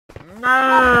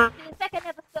welcome to the second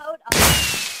episode of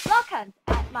Block Hunt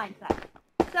at Minecraft.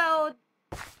 So,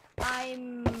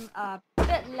 I'm a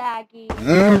bit laggy.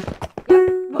 Yep.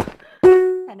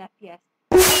 10 FPS.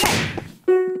 Okay.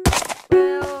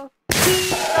 Well,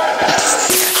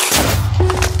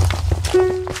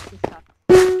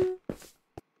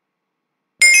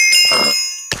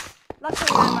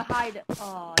 luckily I'm a hider.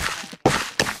 Oh,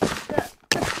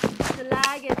 the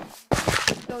lag is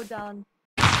so down.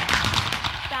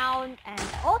 Found an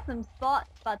awesome spot,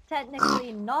 but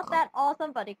technically not that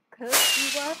awesome, but it could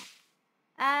be worse.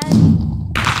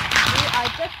 And we are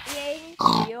just being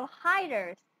real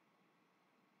hiders.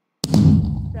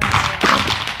 So,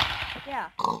 yeah.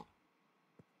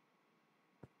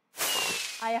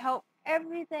 I hope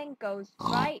everything goes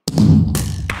right.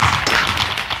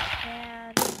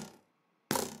 And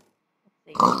let's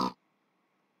see.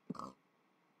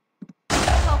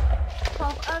 12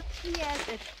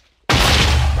 FPS is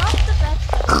not the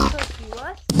best, but it could be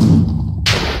worse.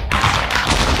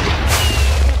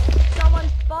 If someone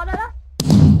spotted us,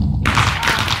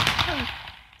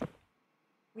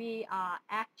 we are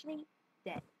actually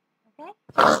dead. Okay?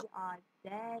 We are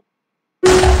dead.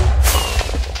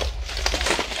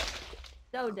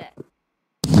 So dead.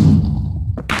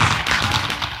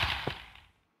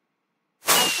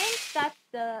 I think that's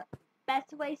the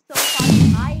best way so far to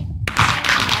hide.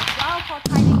 As well for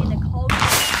hiding in the cold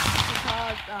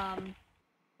because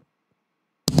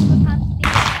people can't see it.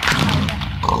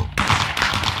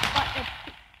 But if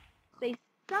they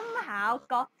somehow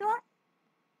got to us,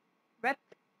 rip.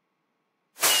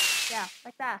 Yeah,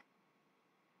 like that.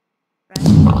 Right.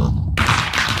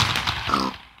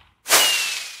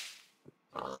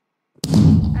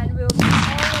 And we'll be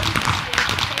always able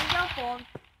to change our form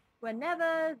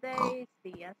whenever they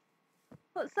see us.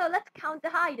 So let's count the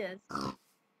hiders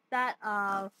that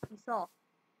we saw.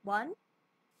 One.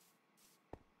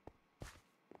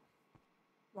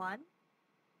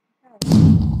 Okay.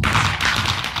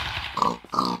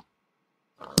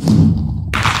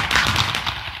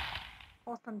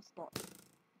 Awesome spot.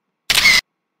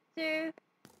 2.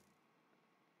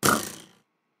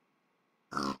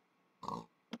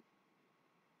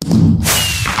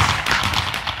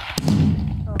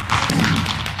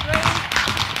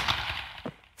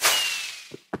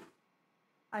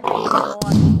 I think you saw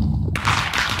us.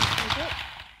 Is it?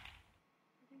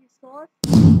 I think you saw us?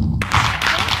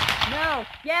 No!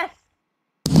 Yes!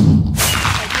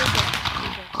 I did it.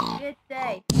 Good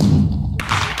day.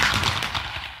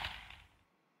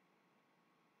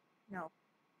 No.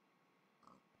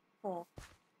 4.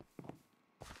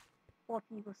 4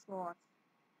 people saw us.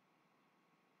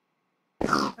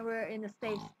 And we're in a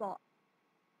safe spot.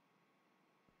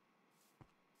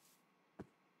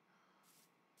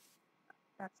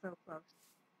 That's so close.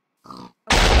 Okay.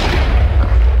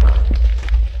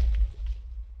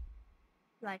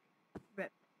 Like,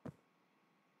 rip.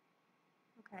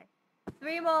 Okay.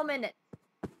 3 more minutes.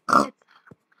 It's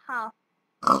half.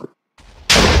 Hey,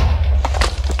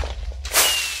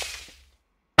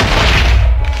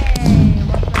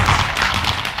 what's up?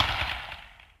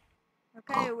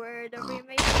 Okay, we're the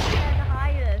remaining 10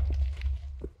 hiders.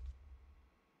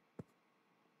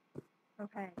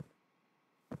 Okay.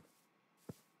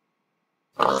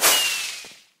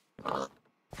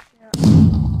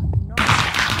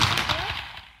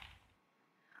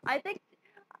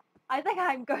 I think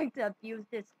I'm going to abuse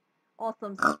this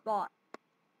awesome spot.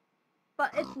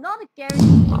 But it's not a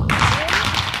guaranteed win,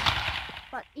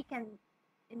 but it can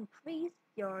increase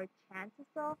your chances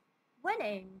of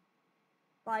winning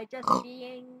by just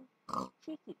being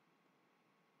cheeky.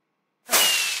 Okay.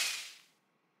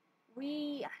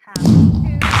 We have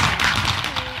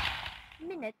 2.2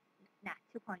 minutes,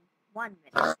 2.1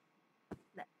 minutes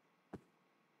left.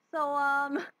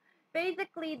 So,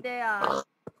 basically there are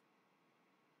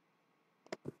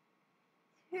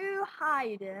 2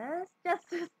 hiders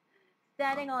just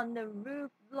standing on the roof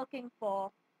looking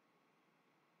for,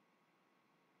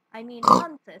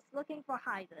 hunters looking for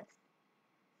hiders.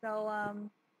 So,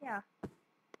 yeah.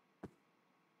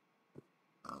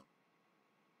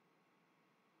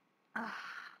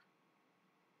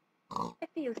 It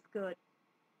feels good.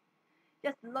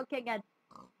 Just looking at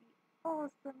the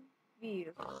awesome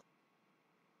view.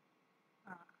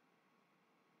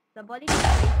 Somebody quick.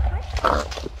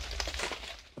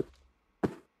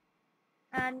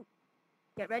 And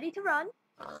get ready to run.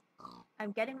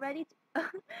 I'm getting ready to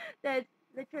there's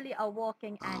literally a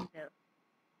walking anvil.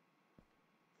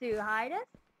 2 hiders?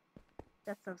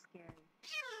 That's so scary.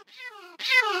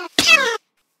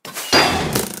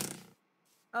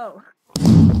 Oh.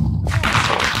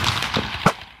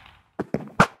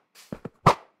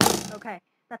 Okay.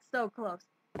 That's so close.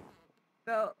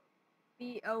 Go.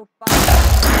 BO5.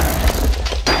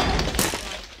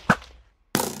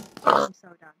 I'm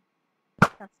so done.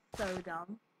 That's so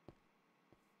dumb.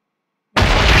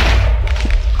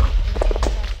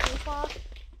 So far.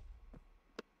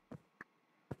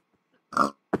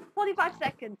 45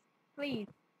 seconds. Please.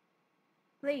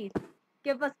 Please.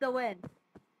 Give us the win.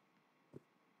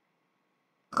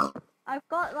 I've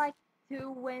got like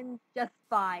 2 wins just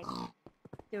by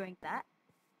doing that.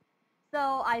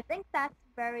 So I think that's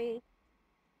very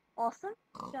awesome.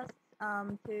 Just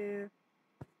to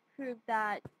prove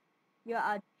that you're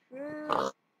a true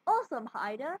awesome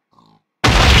hider.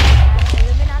 And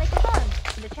Illuminati confirmed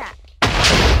in the chat.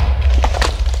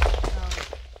 So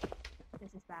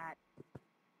this is bad.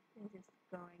 This is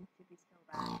going to be so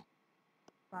bad.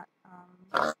 But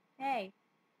hey,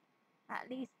 at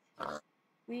least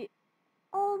we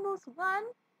almost won.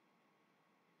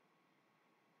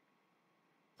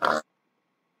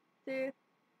 2,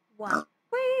 1.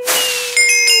 Whee!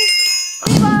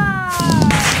 We won!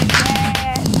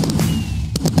 Yes!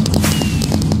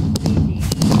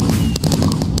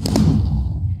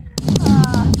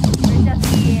 We're just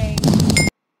being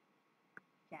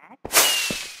Jack.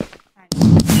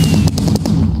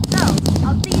 So,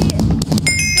 I'll see you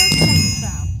next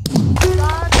round.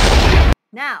 But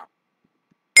now,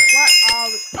 what are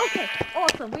we? Okay,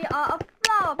 awesome. We are a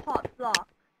flower pot block.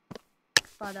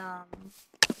 But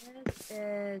this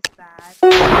is bad.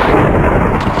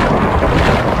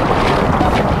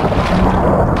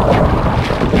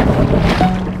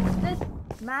 This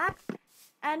map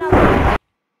and literally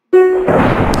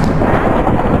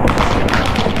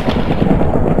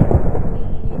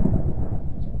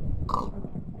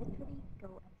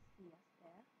go and see us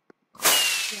there.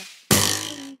 Yes,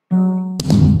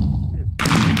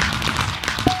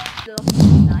 still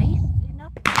nice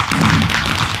enough.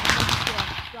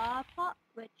 Flower pot,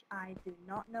 which I do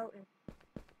not know if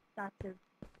that's a.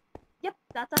 Yep,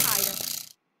 that's a hider.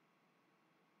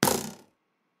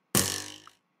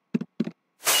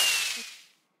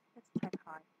 Let's check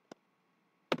hard.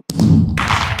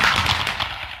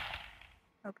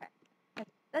 Okay,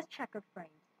 let's check a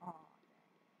frame. Oh,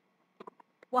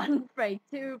 1 frame,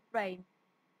 2 frames.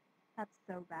 That's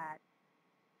so bad.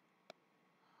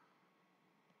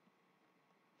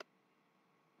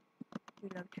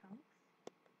 Reload chunks.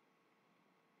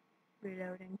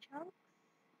 Reloading chunks.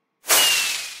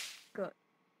 Good.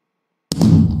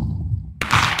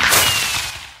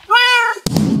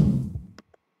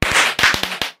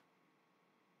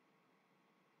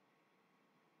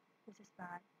 This is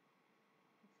bad.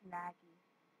 It's laggy.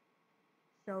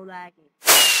 So laggy.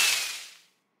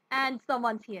 And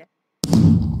someone's here.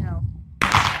 No.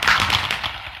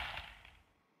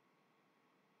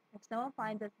 If someone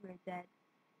finds us, we're dead.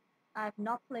 I've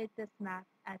not played this map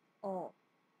at all.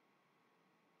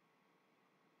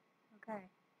 Okay.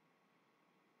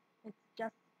 It's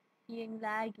just being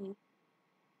laggy.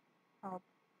 Help.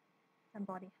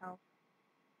 Somebody help.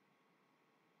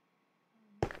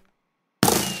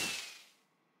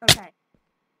 Okay.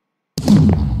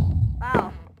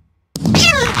 Wow.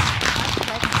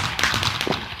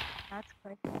 That's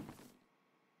quick.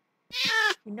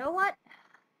 You know what?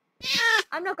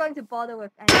 I'm not going to bother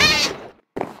with anything.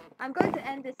 I'm going to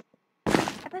end this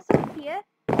episode here.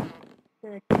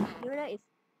 The computer is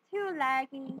too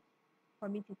laggy for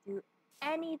me to do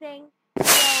anything.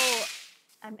 So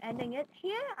I'm ending it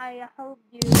here. I hope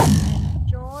you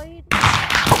enjoyed the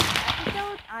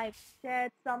episode. I've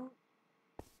shared some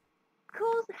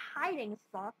cool hiding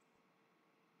spots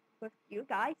with you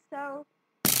guys. So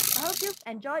I hope you've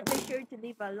enjoyed. Make sure to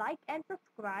leave a like and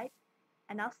subscribe.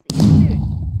 And I'll see you soon.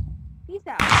 Peace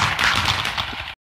out.